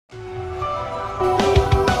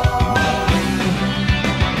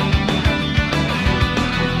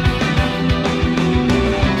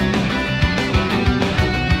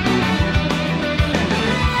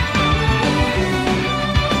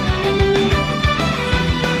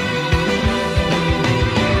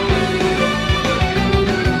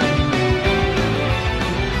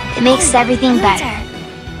Makes everything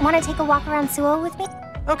better. Want to take a walk around Suo with me?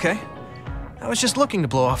 Okay. I was just looking to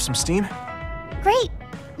blow off some steam. Great.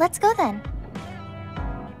 Let's go then.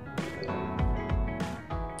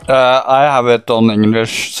 I have it on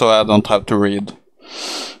English, so I don't have to read.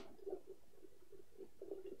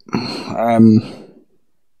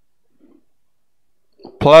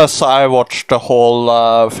 Plus, I watched the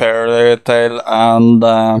whole fairy tale and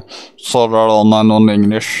saw it on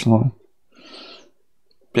English, so.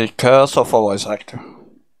 Because of a voice actor.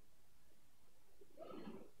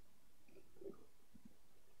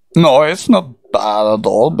 No, it's not bad at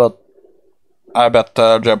all, but I bet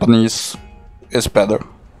Japanese is better.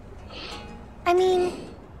 I mean,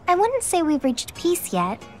 I wouldn't say we've reached peace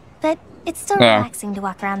yet, but it's still relaxing to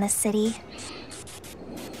walk around this city.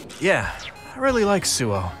 Yeah, I really like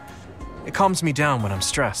Suo. It calms me down when I'm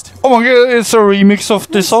stressed. Oh my god, it's a remix of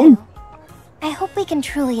this song? I hope we can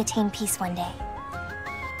truly attain peace one day.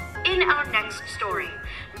 In our next story,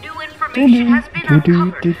 new information has been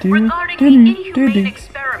uncovered regarding the inhumane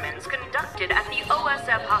experiments conducted at the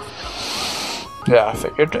OSF hospital. Yeah, I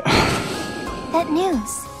figured. That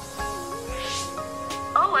news.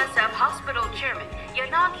 OSF hospital chairman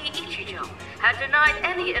Yanagi Ichijo had denied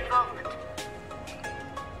any involvement.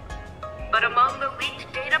 But among the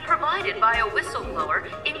leaked data provided by a whistleblower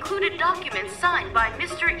included documents signed by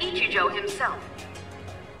Mr. Ichijo himself.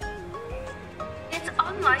 It's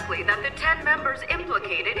unlikely that the 10 members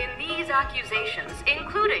implicated in these accusations,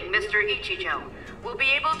 including Mr. Ichijo, will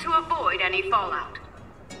be able to avoid any fallout.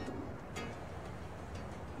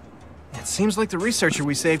 It seems like the researcher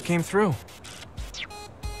we saved came through.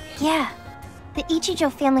 Yeah. The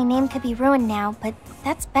Ichijo family name could be ruined now, but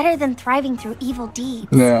that's better than thriving through evil deeds.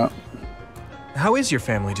 Yeah. How is your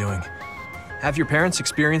family doing? Have your parents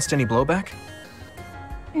experienced any blowback?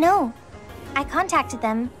 No. I contacted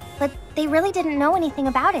them, but they really didn't know anything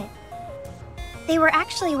about it. They were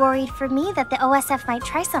actually worried for me that the OSF might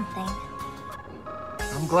try something.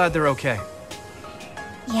 I'm glad they're okay.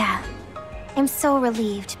 Yeah. I'm so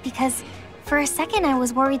relieved, because for a second I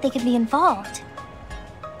was worried they could be involved.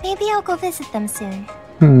 Maybe I'll go visit them soon.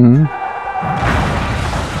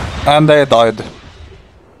 And they died.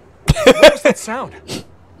 What was that sound?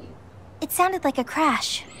 It sounded like a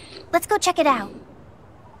crash. Let's go check it out.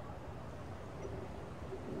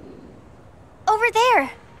 Over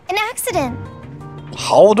there! An accident!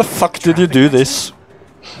 How the fuck did you do this?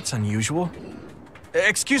 That's unusual.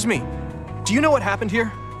 Excuse me. Do you know what happened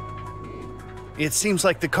here? It seems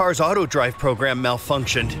like the car's auto-drive program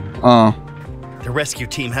malfunctioned. The rescue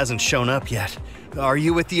team hasn't shown up yet. Are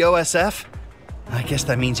you with the OSF? I guess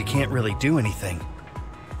that means you can't really do anything.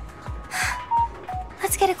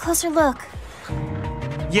 Let's get a closer look.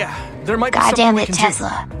 Yeah, there might be Goddamn something we it, can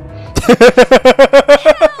Tesla.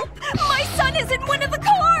 Help! My son is in one of the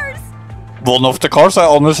cars! One of the cars, I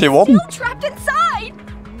honestly won. Still trapped inside!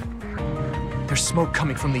 There's smoke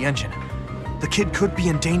coming from the engine. The kid could be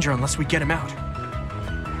in danger unless we get him out.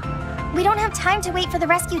 We don't have time to wait for the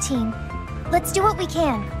rescue team. Let's do what we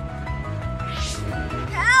can.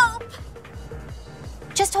 Help!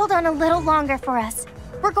 Just hold on a little longer for us.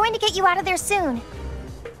 We're going to get you out of there soon.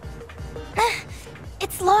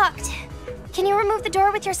 It's locked. Can you remove the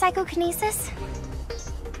door with your psychokinesis?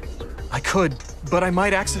 I could, but I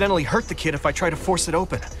might accidentally hurt the kid if I try to force it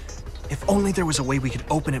open. If only there was a way we could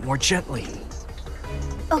open it more gently.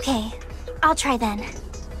 Okay, I'll try then.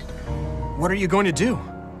 What are you going to do?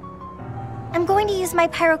 I'm going to use my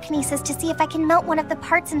pyrokinesis to see if I can melt one of the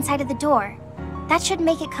parts inside of the door. That should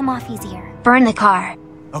make it come off easier. Burn the car.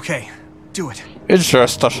 Okay, do it. It's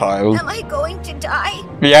just a child. Am I going to die?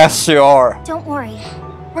 Yes, you are. Don't worry.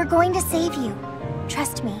 We're going to save you.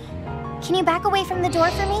 Trust me. Can you back away from the door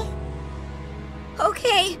for me?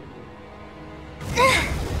 Okay.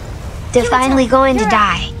 They're finally going to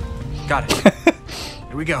die. Got it.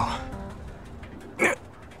 Here we go.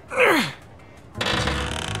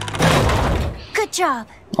 Good job.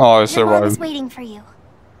 Oh, I Your mom is survived. waiting for you.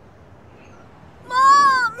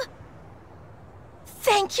 Mom!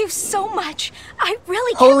 Thank you so much. I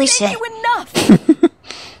really Holy can't shit. thank you enough.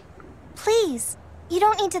 Please, you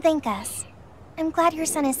don't need to thank us. I'm glad your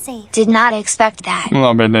son is safe. Did not expect that.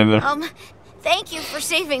 No, me neither. Thank you for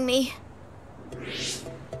saving me.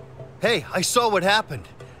 Hey, I saw what happened.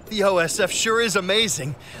 The OSF sure is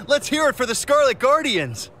amazing. Let's hear it for the Scarlet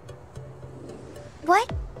Guardians.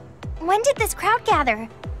 What? When did this crowd gather?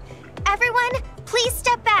 Everyone, please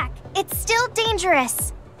step back. It's still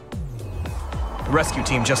dangerous. The rescue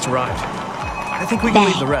team just arrived. I think we can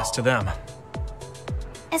leave the rest to them.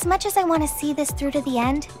 As much as I want to see this through to the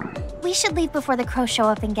end, we should leave before the crows show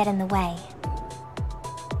up and get in the way.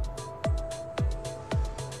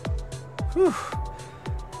 Whew.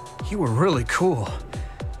 You were really cool.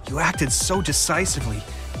 You acted so decisively,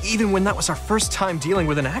 even when that was our first time dealing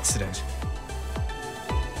with an accident.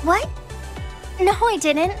 What? No, I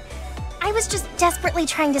didn't. I was just desperately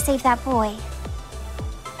trying to save that boy.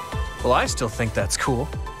 Well, I still think that's cool.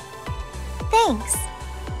 Thanks.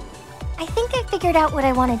 I think I figured out what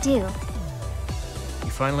I want to do.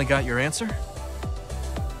 You finally got your answer?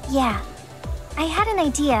 Yeah. I had an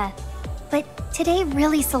idea, but today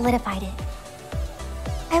really solidified it.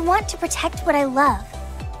 I want to protect what I love,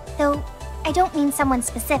 though I don't mean someone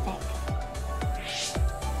specific.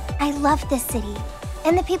 I love this city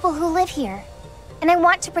and the people who live here, and I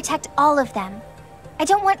want to protect all of them. I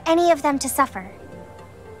don't want any of them to suffer.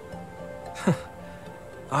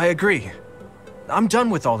 I agree. I'm done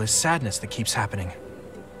with all this sadness that keeps happening.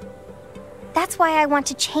 That's why I want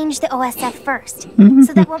to change the OSF first,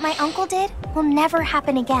 so that what my uncle did will never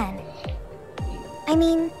happen again. I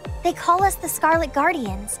mean, they call us the Scarlet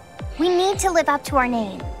Guardians. We need to live up to our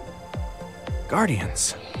name.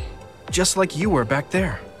 Guardians. Just like you were back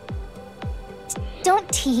there. Don't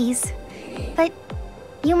tease. But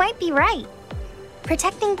you might be right.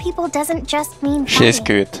 Protecting people doesn't just mean She's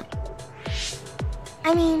fighting. good.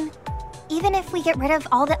 I mean, even if we get rid of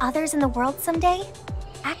all the others in the world someday,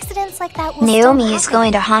 accidents like that will Naomi still is happen.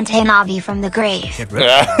 going to haunt Hanabi from the grave. Get rid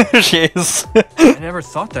of them. Yeah, she is. I never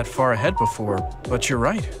thought that far ahead before, but you're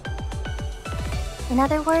right. In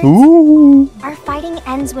other words, Ooh. our fighting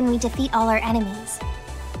ends when we defeat all our enemies.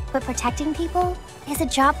 But protecting people is a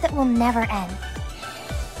job that will never end.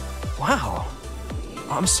 Wow.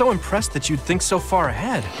 I'm so impressed that you'd think so far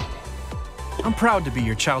ahead. I'm proud to be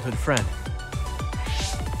your childhood friend.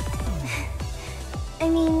 I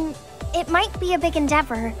mean, it might be a big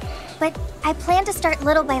endeavor, but I plan to start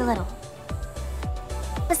little by little.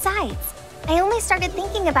 Besides, I only started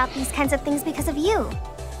thinking about these kinds of things because of you.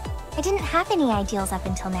 I didn't have any ideals up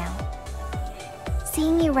until now.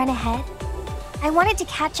 Seeing you run ahead, I wanted to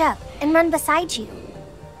catch up and run beside you.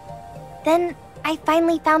 Then I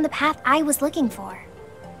finally found the path I was looking for.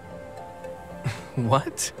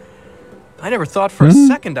 What? I never thought for a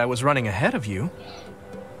second I was running ahead of you.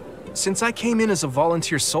 Since I came in as a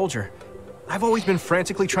volunteer soldier, I've always been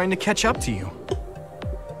frantically trying to catch up to you.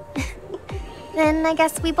 Then I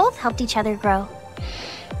guess we both helped each other grow.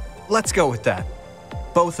 Let's go with that.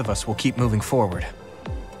 Both of us will keep moving forward.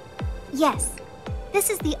 Yes, this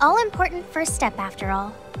is the all-important first step after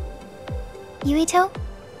all. Yuito,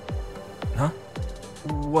 Huh?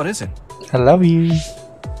 What is it? I love you.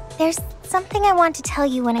 there's something I want to tell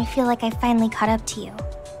you when I feel like I finally caught up to you.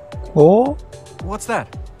 Oh. What's that?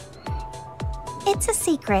 It's a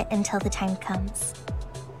secret until the time comes.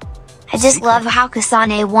 I just love how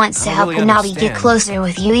Kasane wants to I help really Hanabi get understand. closer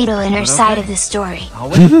with Yuito and her But side okay. of the story. I'll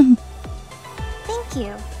wait. Thank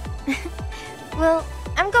you. Well,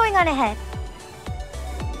 I'm going on ahead.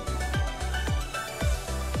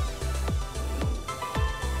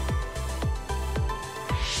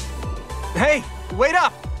 Hey, wait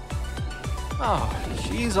up! Oh,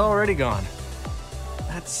 she's already gone.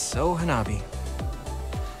 That's so Hanabi.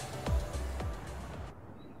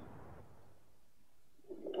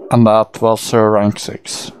 And that was her rank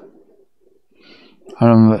 6.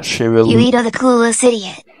 And she will... Yuito the coolest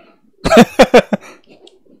idiot.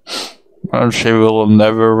 And she will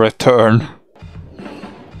never return.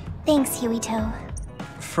 Thanks, Yuito.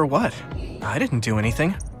 For what? I didn't do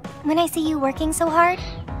anything. When I see you working so hard,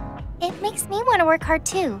 it makes me want to work hard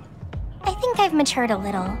too. I think I've matured a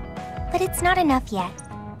little, but it's not enough yet.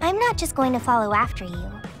 I'm not just going to follow after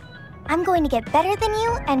you. I'm going to get better than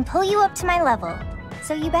you and pull you up to my level.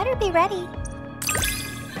 So you better be ready.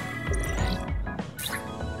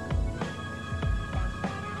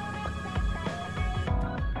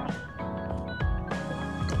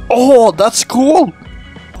 Oh, that's cool!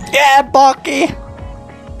 Yeah, Bucky!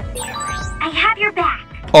 I have your back.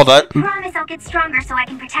 Oh, that Promise I'll get stronger so I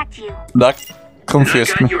can protect you.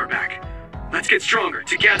 confused me. your back. Let's get stronger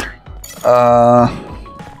together. But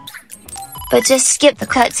just skip the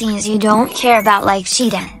cutscenes you don't care about like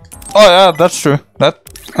Shiden. Oh yeah, that's true. That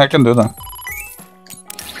I can do that.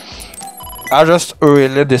 I just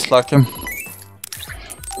really dislike him.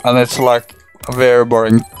 And it's like very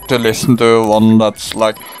boring to listen to one that's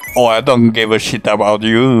like, oh, I don't give a shit about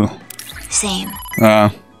you. Same. Yeah.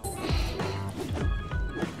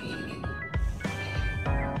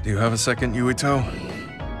 Do you have a second, Yuito?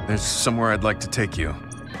 There's somewhere I'd like to take you.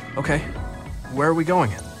 Okay. Where are we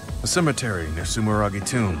going? A cemetery near Sumeragi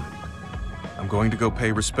Tomb. I'm going to go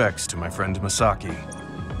pay respects to my friend Masaki.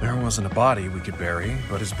 There wasn't a body we could bury,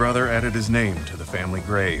 but his brother added his name to the family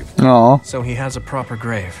grave. No. So he has a proper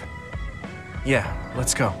grave. Yeah,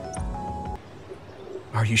 let's go.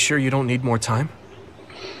 Are you sure you don't need more time?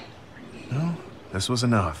 No, this was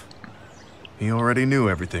enough. He already knew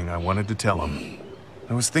everything I wanted to tell him.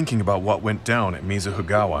 I was thinking about what went down at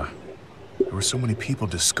Mizuhigawa. There were so many people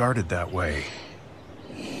discarded that way.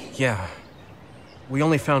 Yeah. We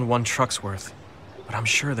only found 1 truck's worth, but I'm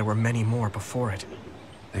sure there were many more before it.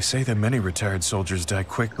 They say that many retired soldiers die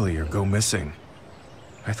quickly or go missing.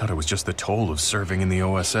 I thought it was just the toll of serving in the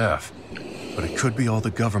OSF. But it could be all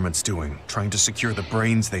the government's doing, trying to secure the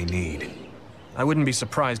brains they need. I wouldn't be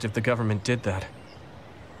surprised if the government did that.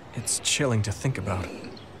 It's chilling to think about.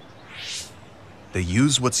 They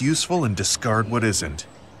use what's useful and discard what isn't.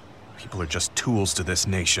 People are just tools to this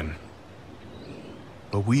nation.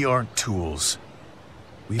 But we aren't tools.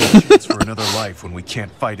 We have a chance for another life when we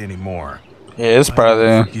can't fight anymore. Yes,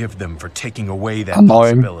 brother. Forgive them for taking away that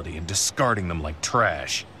Annoying. possibility and discarding them like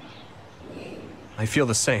trash. I feel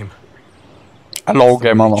the same. Hello, The way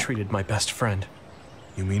gamer. they treated my best friend.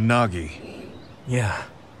 You mean Nagi? Yeah.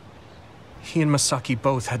 He and Masaki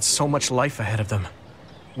both had so much life ahead of them.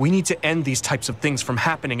 We need to end these types of things from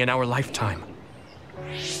happening in our lifetime.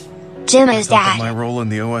 Jim I is thought that dad. my role in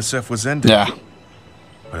the OSF was ended. Yeah.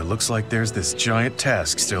 But it looks like there's this giant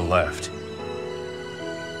task still left.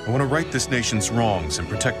 I want to right this nation's wrongs and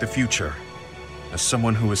protect the future, as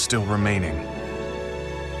someone who is still remaining.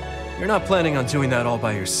 You're not planning on doing that all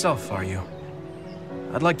by yourself, are you?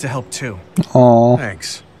 I'd like to help too. Oh.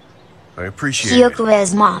 Thanks. I appreciate it.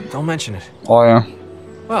 Kyoku's mom. Don't mention it. Oh yeah.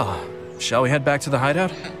 Well, shall we head back to the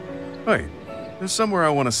hideout? Wait, there's somewhere I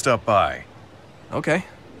want to stop by. Okay.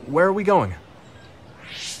 Where are we going?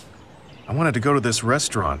 I wanted to go to this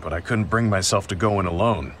restaurant, but I couldn't bring myself to go in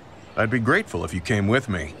alone. I'd be grateful if you came with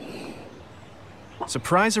me.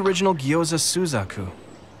 Surprise Original Gyoza Suzaku.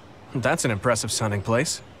 That's an impressive sounding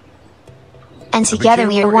place. And I together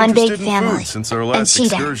became we are more one big interested in food family. since our And last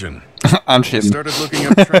Cheetah. excursion. And I shit. started looking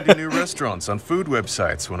up trendy new restaurants on food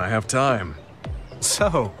websites when I have time.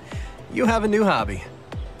 So, you have a new hobby.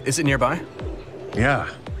 Is it nearby? Yeah.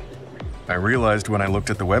 I realized when I looked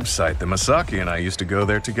at the website that Masaki and I used to go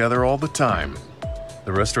there together all the time.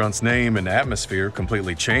 The restaurant's name and atmosphere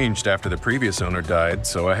completely changed after the previous owner died,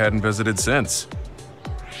 so I hadn't visited since.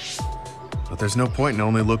 But there's no point in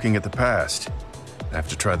only looking at the past. I have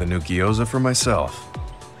to try the new gyoza for myself.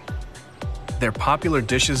 Their popular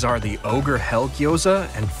dishes are the Ogre Hell Gyoza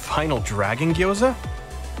and Final Dragon Gyoza?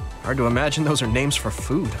 Hard to imagine those are names for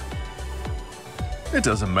food. It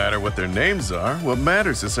doesn't matter what their names are, what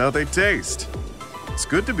matters is how they taste. It's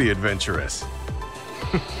good to be adventurous.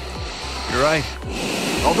 You're right.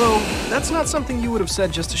 Although, that's not something you would have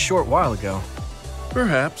said just a short while ago.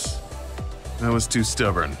 Perhaps. I was too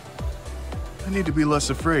stubborn. I need to be less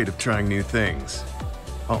afraid of trying new things.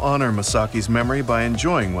 I'll honor Masaki's memory by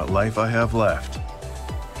enjoying what life I have left.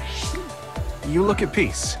 You look at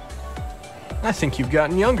peace. I think you've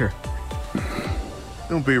gotten younger.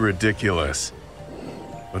 Don't be ridiculous.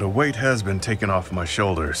 But a weight has been taken off my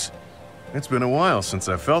shoulders. It's been a while since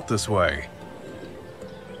I felt this way.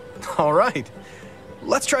 All right.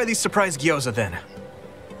 Let's try these surprise gyoza then.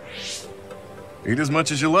 Eat as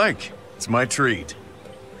much as you like. It's my treat.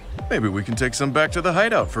 Maybe we can take some back to the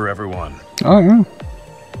hideout for everyone. Oh yeah.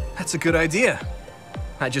 That's a good idea.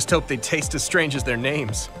 I just hope they taste as strange as their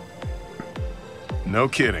names. No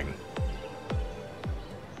kidding.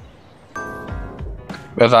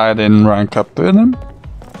 But I didn't rank up to them.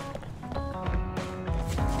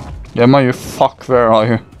 Gemma, you fuck, where are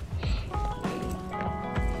you?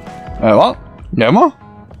 What? Gemma?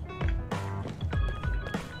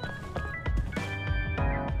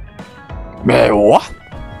 What?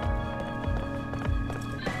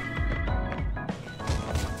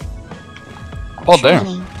 Oh damn.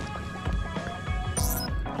 Training.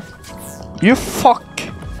 You fuck.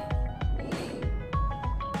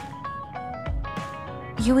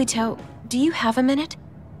 Yuito, do you have a minute?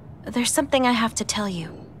 There's something I have to tell you.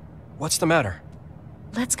 What's the matter?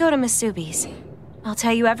 Let's go to Masubi's. I'll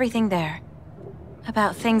tell you everything there.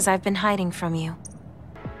 About things I've been hiding from you.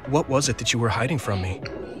 What was it that you were hiding from me?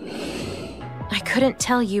 I couldn't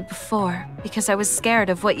tell you before because I was scared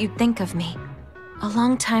of what you'd think of me. A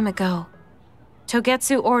long time ago,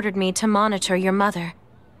 Togetsu ordered me to monitor your mother,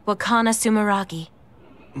 Wakana Sumeragi.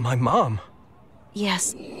 My mom?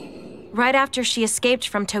 Yes. Right after she escaped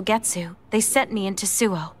from Togetsu, they sent me into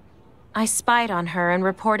Suo. I spied on her and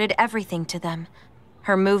reported everything to them.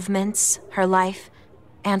 Her movements, her life,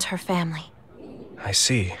 and her family. I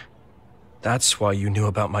see. That's why you knew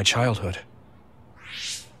about my childhood.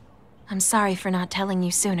 I'm sorry for not telling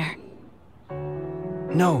you sooner.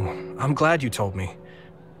 No, I'm glad you told me.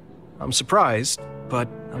 I'm surprised, but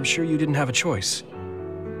I'm sure you didn't have a choice.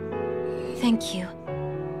 Thank you.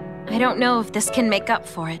 I don't know if this can make up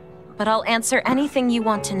for it, but I'll answer anything you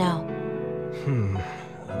want to know.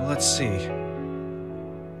 Let's see.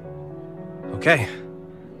 Okay.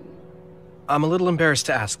 I'm a little embarrassed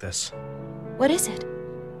to ask this. What is it?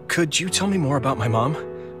 Could you tell me more about my mom?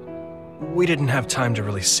 We didn't have time to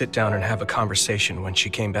really sit down and have a conversation when she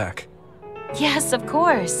came back. Yes, of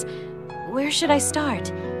course. Where should I start?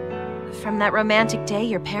 From that romantic day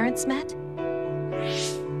your parents met?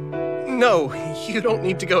 No, you don't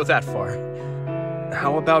need to go that far.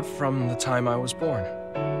 How about from the time I was born?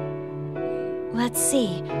 Let's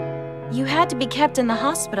see. You had to be kept in the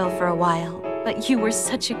hospital for a while, but you were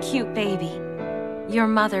such a cute baby. Your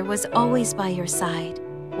mother was always by your side,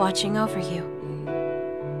 watching over you.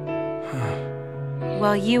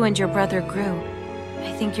 While you and your brother grew,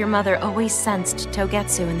 I think your mother always sensed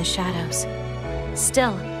Togetsu in the shadows.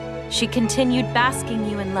 Still, she continued basking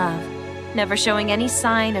you in love, never showing any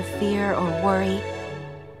sign of fear or worry.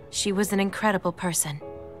 She was an incredible person.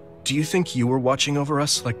 Do you think you were watching over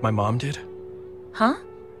us like my mom did? Huh?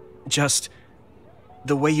 Just...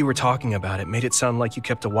 the way you were talking about it made it sound like you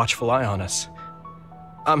kept a watchful eye on us.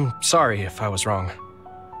 I'm sorry if I was wrong.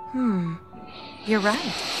 You're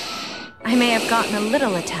right. I may have gotten a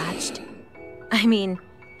little attached. I mean,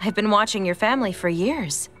 I've been watching your family for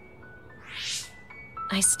years.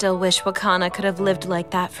 I still wish Wakana could have lived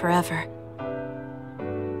like that forever.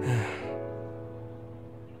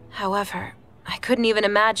 However, I couldn't even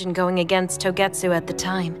imagine going against Togetsu at the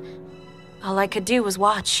time. All I could do was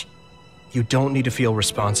watch. You don't need to feel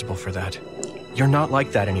responsible for that. You're not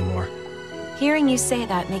like that anymore. Hearing you say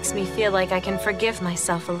that makes me feel like I can forgive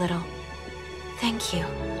myself a little. Thank you.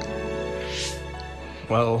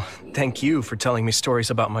 Well, thank you for telling me stories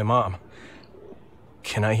about my mom.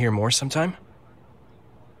 Can I hear more sometime?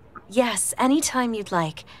 Yes, anytime you'd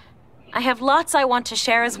like. I have lots I want to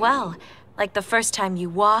share as well, like the first time you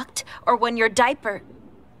walked, or when your diaper...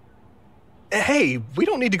 Hey, we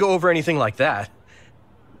don't need to go over anything like that.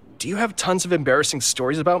 Do you have tons of embarrassing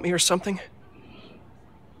stories about me or something?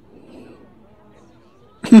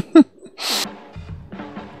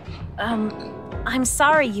 I'm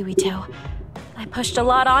sorry, Yuito. I pushed a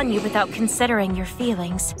lot on you without considering your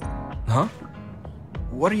feelings. Huh?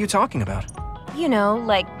 What are you talking about? You know,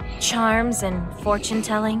 like charms and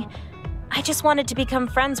fortune-telling. I just wanted to become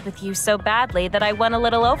friends with you so badly that I went a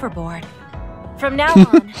little overboard. From now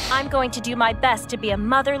on, I'm going to do my best to be a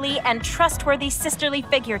motherly and trustworthy sisterly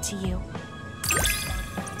figure to you.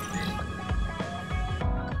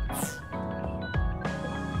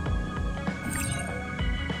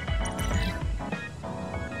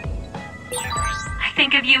 I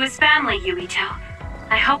think of you as family, Yuito.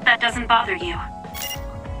 I hope that doesn't bother you.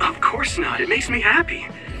 Of course not. It makes me happy.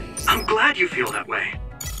 I'm glad you feel that way.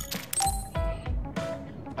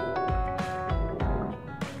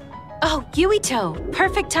 Oh, Yuito,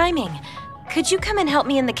 perfect timing. Could you come and help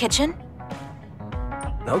me in the kitchen?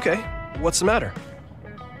 Okay. What's the matter?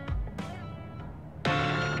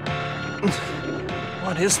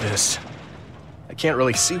 What is this? I can't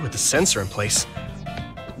really see with the sensor in place.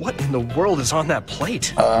 What in the world is on that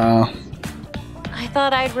plate? I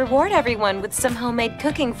thought I'd reward everyone with some homemade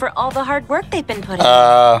cooking for all the hard work they've been putting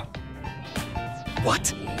in.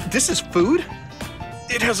 What? This is food?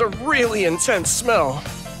 It has a really intense smell.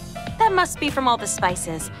 That must be from all the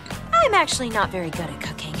spices. I'm actually not very good at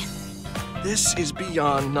cooking. This is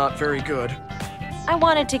beyond not very good. I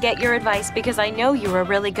wanted to get your advice because I know you're a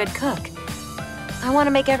really good cook. I want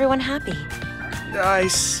to make everyone happy. I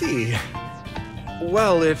see.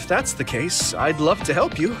 Well, if that's the case, I'd love to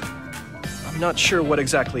help you. I'm not sure what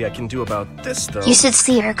exactly I can do about this, though. You should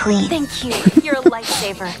see her clean. Thank you. You're a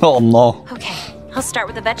lifesaver. Oh no. Okay, I'll start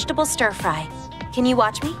with a vegetable stir-fry. Can you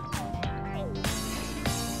watch me?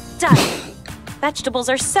 Done. Vegetables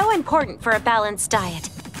are so important for a balanced diet.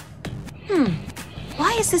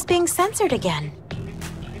 Why is this being censored again?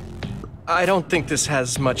 I don't think this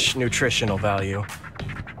has much nutritional value.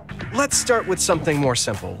 Let's start with something more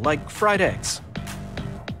simple, like fried eggs.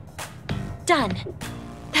 Done.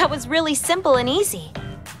 That was really simple and easy.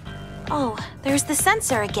 Oh, there's the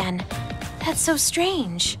censor again. That's so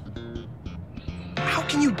strange. How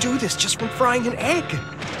can you do this just from frying an egg?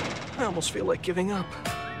 I almost feel like giving up.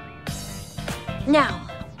 Now,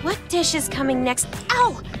 what dish is coming next?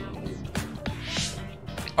 Ow!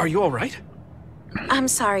 Are you all right? I'm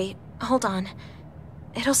sorry. Hold on.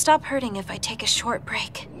 It'll stop hurting if I take a short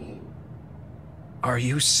break. Are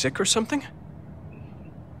you sick or something?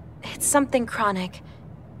 It's something chronic.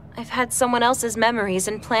 I've had someone else's memories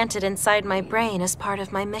implanted inside my brain as part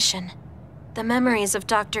of my mission. The memories of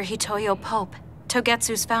Dr. Hitoyo Pope,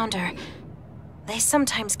 Togetsu's founder. They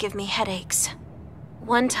sometimes give me headaches.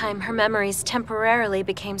 one time, her memories temporarily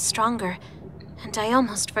became stronger, and I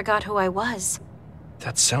almost forgot who I was.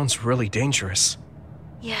 That sounds really dangerous.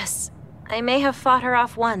 Yes, I may have fought her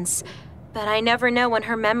off once, but I never know when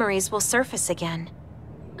her memories will surface again.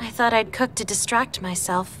 I thought I'd cook to distract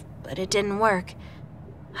myself, but it didn't work.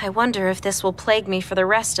 I wonder if this will plague me for the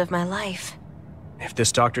rest of my life. If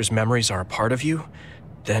this doctor's memories are a part of you,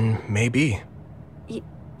 then maybe.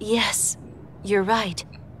 Yes, you're right.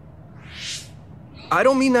 I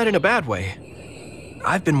don't mean that in a bad way.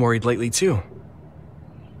 I've been worried lately too.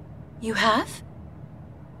 You have?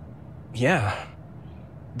 Yeah.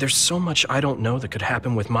 There's so much I don't know that could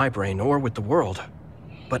happen with my brain or with the world.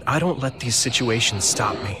 But I don't let these situations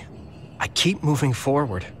stop me. I keep moving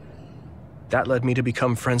forward. That led me to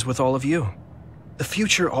become friends with all of you. The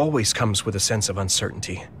future always comes with a sense of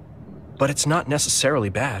uncertainty. But it's not necessarily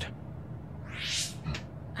bad.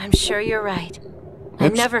 I'm sure you're right. I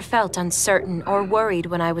never felt uncertain or worried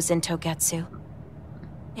when I was in Togetsu.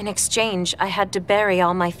 In exchange, I had to bury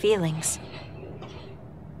all my feelings.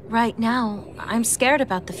 Right now, I'm scared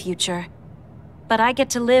about the future. But I get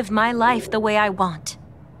to live my life the way I want.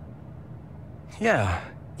 Yeah,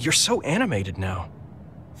 you're so animated now.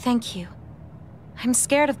 Thank you. I'm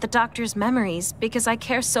scared of the doctor's memories because I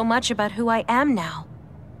care so much about who I am now.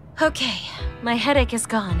 Okay, my headache is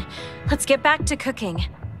gone. Let's get back to cooking.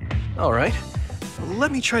 All right.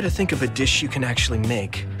 Let me try to think of a dish you can actually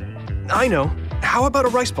make. I know. How about a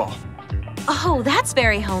rice ball? Oh, that's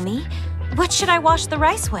very homey. What should I wash the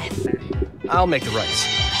rice with? I'll make the rice.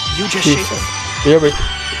 You just shape it.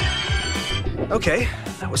 Yeah, Okay,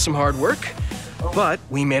 that was some hard work, but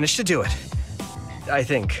we managed to do it. I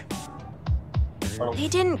think. They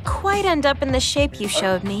didn't quite end up in the shape you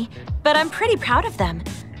showed me, but I'm pretty proud of them.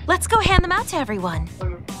 Let's go hand them out to everyone.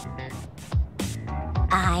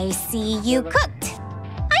 I see you cooked.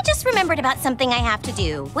 I just remembered about something I have to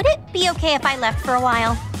do. Would it be okay if I left for a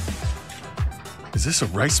while? Is this a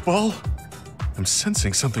rice ball? I'm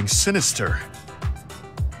sensing something sinister.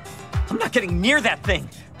 I'm not getting near that thing.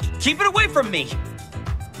 Keep it away from me.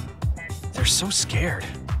 They're so scared.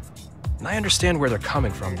 And I understand where they're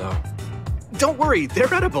coming from, though. Don't worry,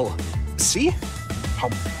 they're edible. See?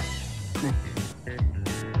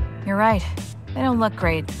 You're right. They don't look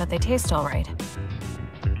great, but they taste all right.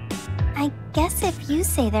 I guess if you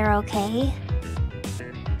say they're okay.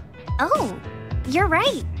 Oh, you're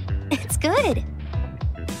right. It's good.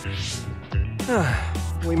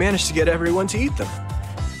 We managed to get everyone to eat them.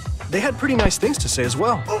 They had pretty nice things to say as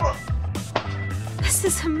well. This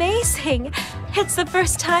is amazing. It's the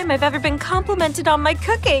first time I've ever been complimented on my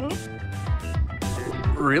cooking.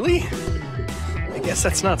 Really? I guess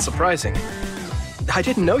that's not surprising. I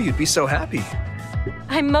didn't know you'd be so happy.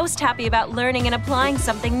 I'm most happy about learning and applying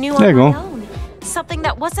something new There on you my go. own. Something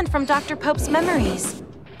that wasn't from Dr. Pope's memories.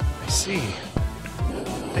 I see.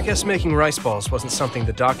 I guess making rice balls wasn't something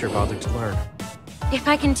the doctor bothered to learn. If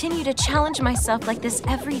I continue to challenge myself like this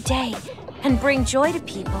every day and bring joy to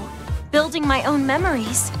people, building my own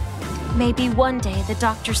memories, maybe one day the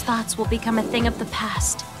doctor's thoughts will become a thing of the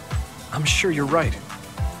past. I'm sure you're right.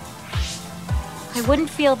 I wouldn't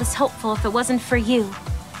feel this hopeful if it wasn't for you.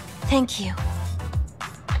 Thank you.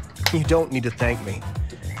 You don't need to thank me.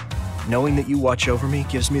 Knowing that you watch over me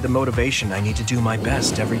gives me the motivation I need to do my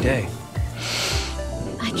best every day.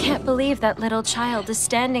 I can't believe that little child is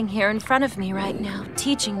standing here in front of me right now,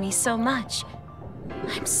 teaching me so much.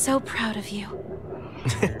 I'm so proud of you.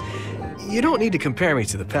 You don't need to compare me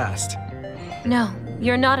to the past. No,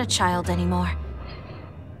 you're not a child anymore.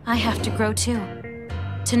 I have to grow too.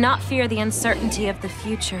 To not fear the uncertainty of the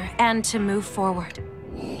future and to move forward.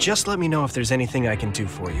 Just let me know if there's anything I can do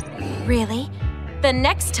for you. Really? Then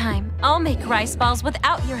next time, I'll make rice balls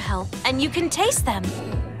without your help, and you can taste them.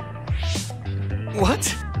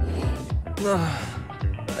 What?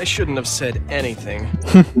 I shouldn't have said anything.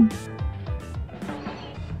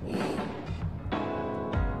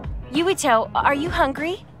 Yuito, are you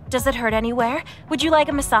hungry? Does it hurt anywhere? Would you like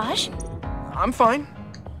a massage? I'm fine.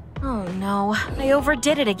 Oh no, I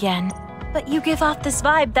overdid it again. But you give off this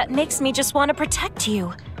vibe that makes me just want to protect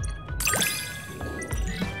you.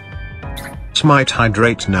 Might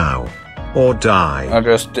hydrate now. Or die. I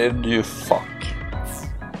just did, you fuck.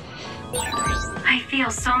 I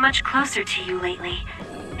feel so much closer to you lately.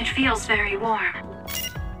 It feels very warm.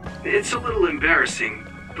 It's a little embarrassing,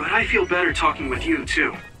 but I feel better talking with you,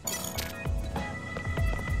 too.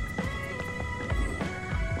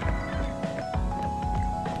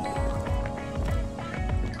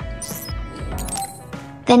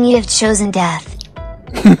 Then you'd have chosen death.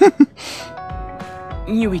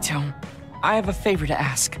 Yuito, I have a favor to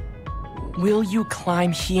ask. Will you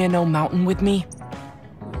climb Hieno Mountain with me?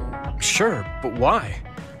 Sure, but why?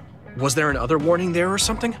 Was there another warning there or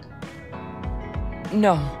something?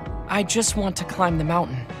 No, I just want to climb the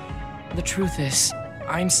mountain. The truth is,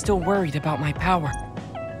 I'm still worried about my power.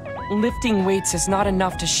 Lifting weights is not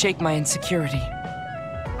enough to shake my insecurity.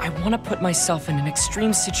 I want to put myself in an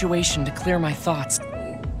extreme situation to clear my thoughts.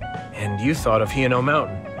 And you thought of Hino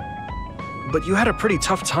Mountain. But you had a pretty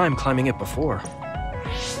tough time climbing it before.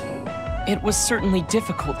 It was certainly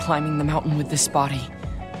difficult climbing the mountain with this body.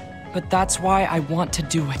 But that's why I want to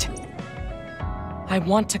do it. I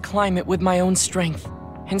want to climb it with my own strength,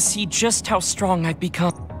 and see just how strong I've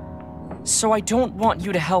become. So I don't want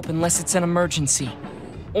you to help unless it's an emergency,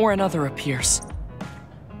 or another appears.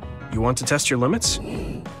 You want to test your limits?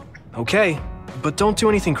 Okay, but don't do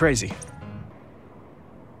anything crazy.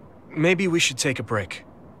 Maybe we should take a break.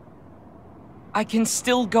 I can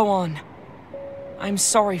still go on. I'm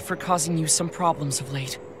sorry for causing you some problems of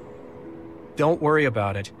late. Don't worry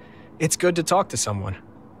about it. It's good to talk to someone.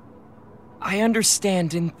 I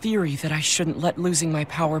understand in theory that I shouldn't let losing my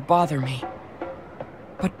power bother me.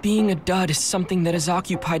 But being a dud is something that has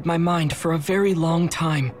occupied my mind for a very long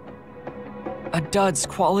time. A dud's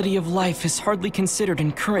quality of life is hardly considered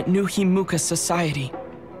in current New Himuka society.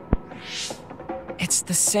 It's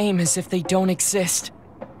the same as if they don't exist.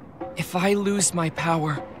 If I lose my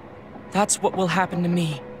power, that's what will happen to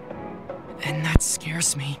me. And that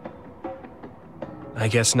scares me. I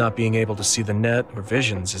guess not being able to see the net or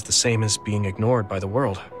visions is the same as being ignored by the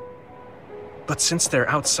world. But since they're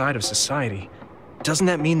outside of society, doesn't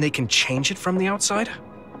that mean they can change it from the outside?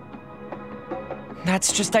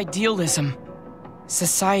 That's just idealism.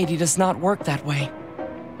 Society does not work that way.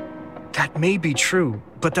 That may be true,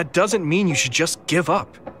 but that doesn't mean you should just give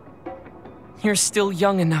up. You're still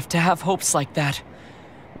young enough to have hopes like that.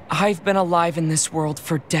 I've been alive in this world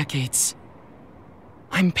for decades.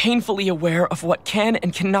 I'm painfully aware of what can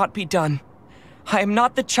and cannot be done. I am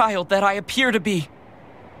not the child that I appear to be.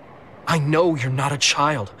 I know you're not a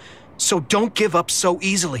child, so don't give up so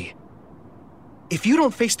easily. If you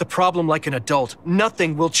don't face the problem like an adult,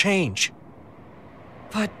 nothing will change.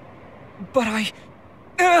 But I...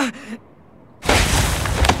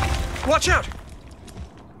 Watch out!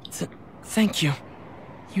 Thank you.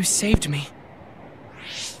 You saved me.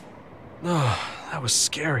 Oh, that was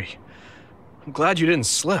scary. I'm glad you didn't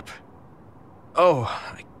slip. Oh,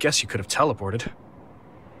 I guess you could have teleported.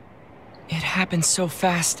 It happened so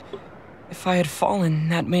fast. If I had fallen,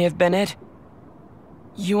 that may have been it.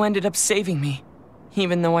 You ended up saving me,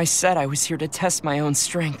 even though I said I was here to test my own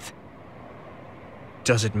strength.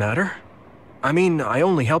 Does it matter? I mean, I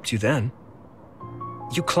only helped you then.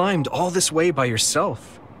 You climbed all this way by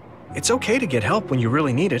yourself. It's okay to get help when you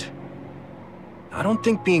really need it. I don't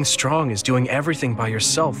think being strong is doing everything by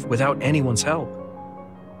yourself without anyone's help.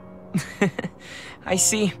 I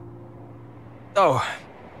see. Oh,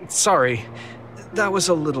 sorry. That was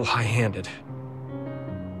a little high-handed.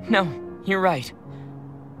 No, you're right.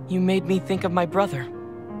 You made me think of my brother.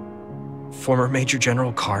 Former Major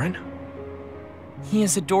General Karin? He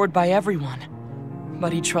is adored by everyone,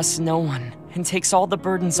 but he trusts no one and takes all the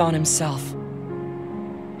burdens on himself.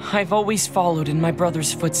 I've always followed in my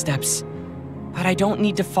brother's footsteps, but I don't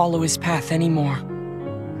need to follow his path anymore.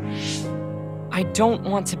 I don't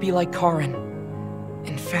want to be like Karin.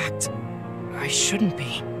 In fact, I shouldn't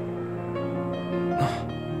be.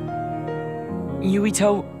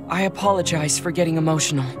 Yuito, I apologize for getting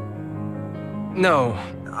emotional. No,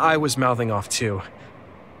 I was mouthing off too.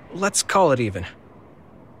 Let's call it even.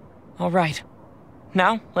 All right.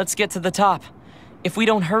 Now, let's get to the top. If we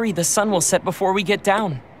don't hurry, the sun will set before we get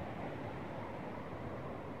down.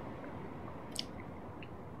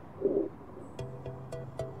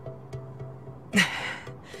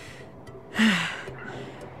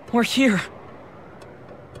 We're here.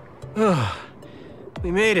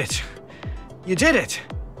 We made it. You did it.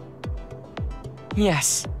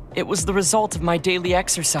 Yes, it was the result of my daily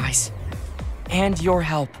exercise. And your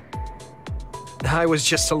help. I was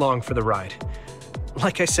just along for the ride.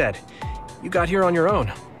 Like I said, you got here on your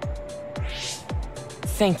own.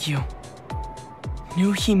 Thank you.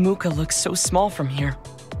 New Himuka looks so small from here.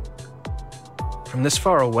 From this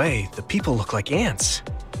far away, the people look like ants.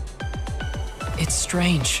 It's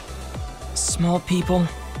strange. Small people,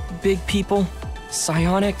 big people,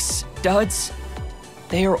 psionics, duds.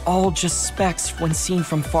 They are all just specks when seen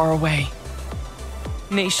from far away.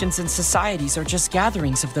 Nations and societies are just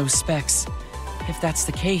gatherings of those specks. If that's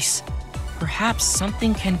the case, perhaps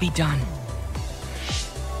something can be done.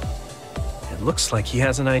 It looks like he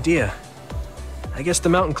has an idea. I guess the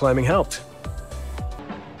mountain climbing helped.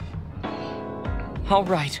 All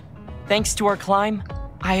right. Thanks to our climb,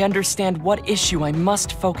 I understand what issue I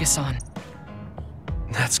must focus on.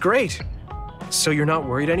 That's great. So you're not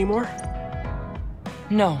worried anymore?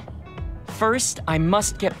 No. First, I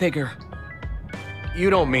must get bigger. You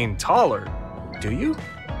don't mean taller, do you?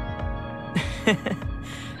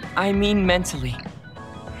 I mean mentally.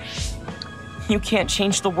 You can't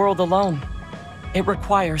change the world alone. It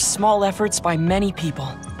requires small efforts by many people.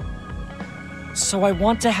 So I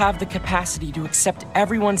want to have the capacity to accept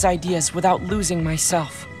everyone's ideas without losing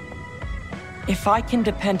myself. If I can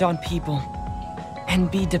depend on people, and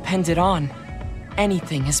be depended on,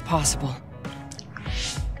 anything is possible.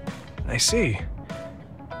 I see.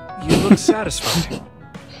 You look satisfied.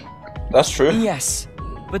 That's true. Yes,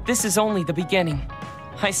 but this is only the beginning.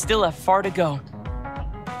 I still have far to go.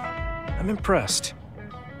 I'm impressed.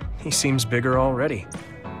 He seems bigger already.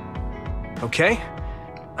 Okay,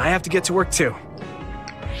 I have to get to work too.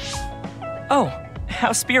 Oh,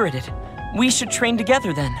 how spirited. We should train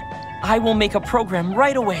together then. I will make a program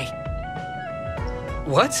right away.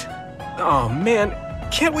 What? Oh man,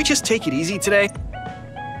 can't we just take it easy today?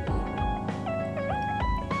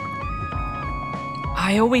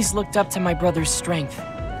 I always looked up to my brother's strength.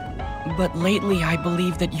 But lately I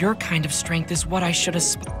believe that your kind of strength is what I should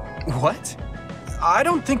aspire. What? I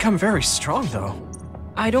don't think I'm very strong, though.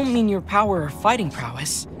 I don't mean your power or fighting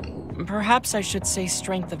prowess. Perhaps I should say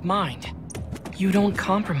strength of mind. You don't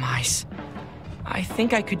compromise. I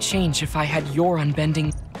think I could change if I had your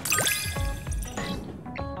unbending...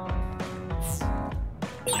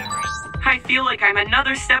 I feel like I'm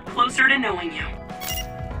another step closer to knowing you.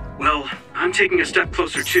 Well, I'm taking a step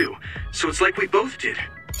closer too, so it's like we both did.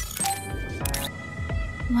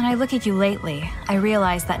 When I look at you lately, I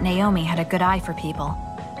realize that Naomi had a good eye for people.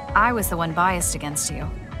 I was the one biased against you.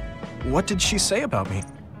 What did she say about me?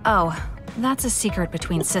 Oh, that's a secret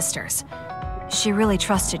between sisters. She really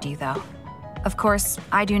trusted you, though. Of course,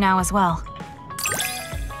 I do now as well.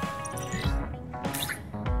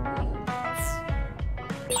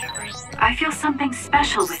 I feel something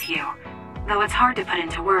special with you, though it's hard to put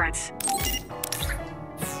into words.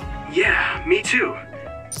 Yeah, me too.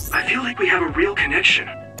 I feel like we have a real connection.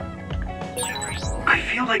 I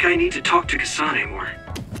feel like I need to talk to Kasane more.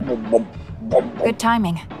 Good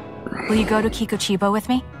timing. Will you go to Kikuchiba with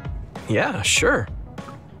me? Yeah, sure.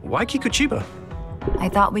 Why Kikuchiba? I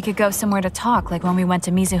thought we could go somewhere to talk, like when we went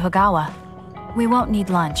to Mizuhigawa. We won't need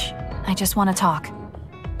lunch. I just want to talk.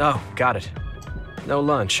 Oh, got it. No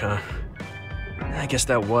lunch, huh? I guess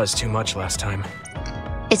that was too much last time.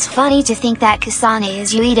 It's funny to think that Kasane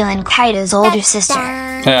is Yuito and Kaido's older sister.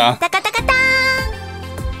 Yeah.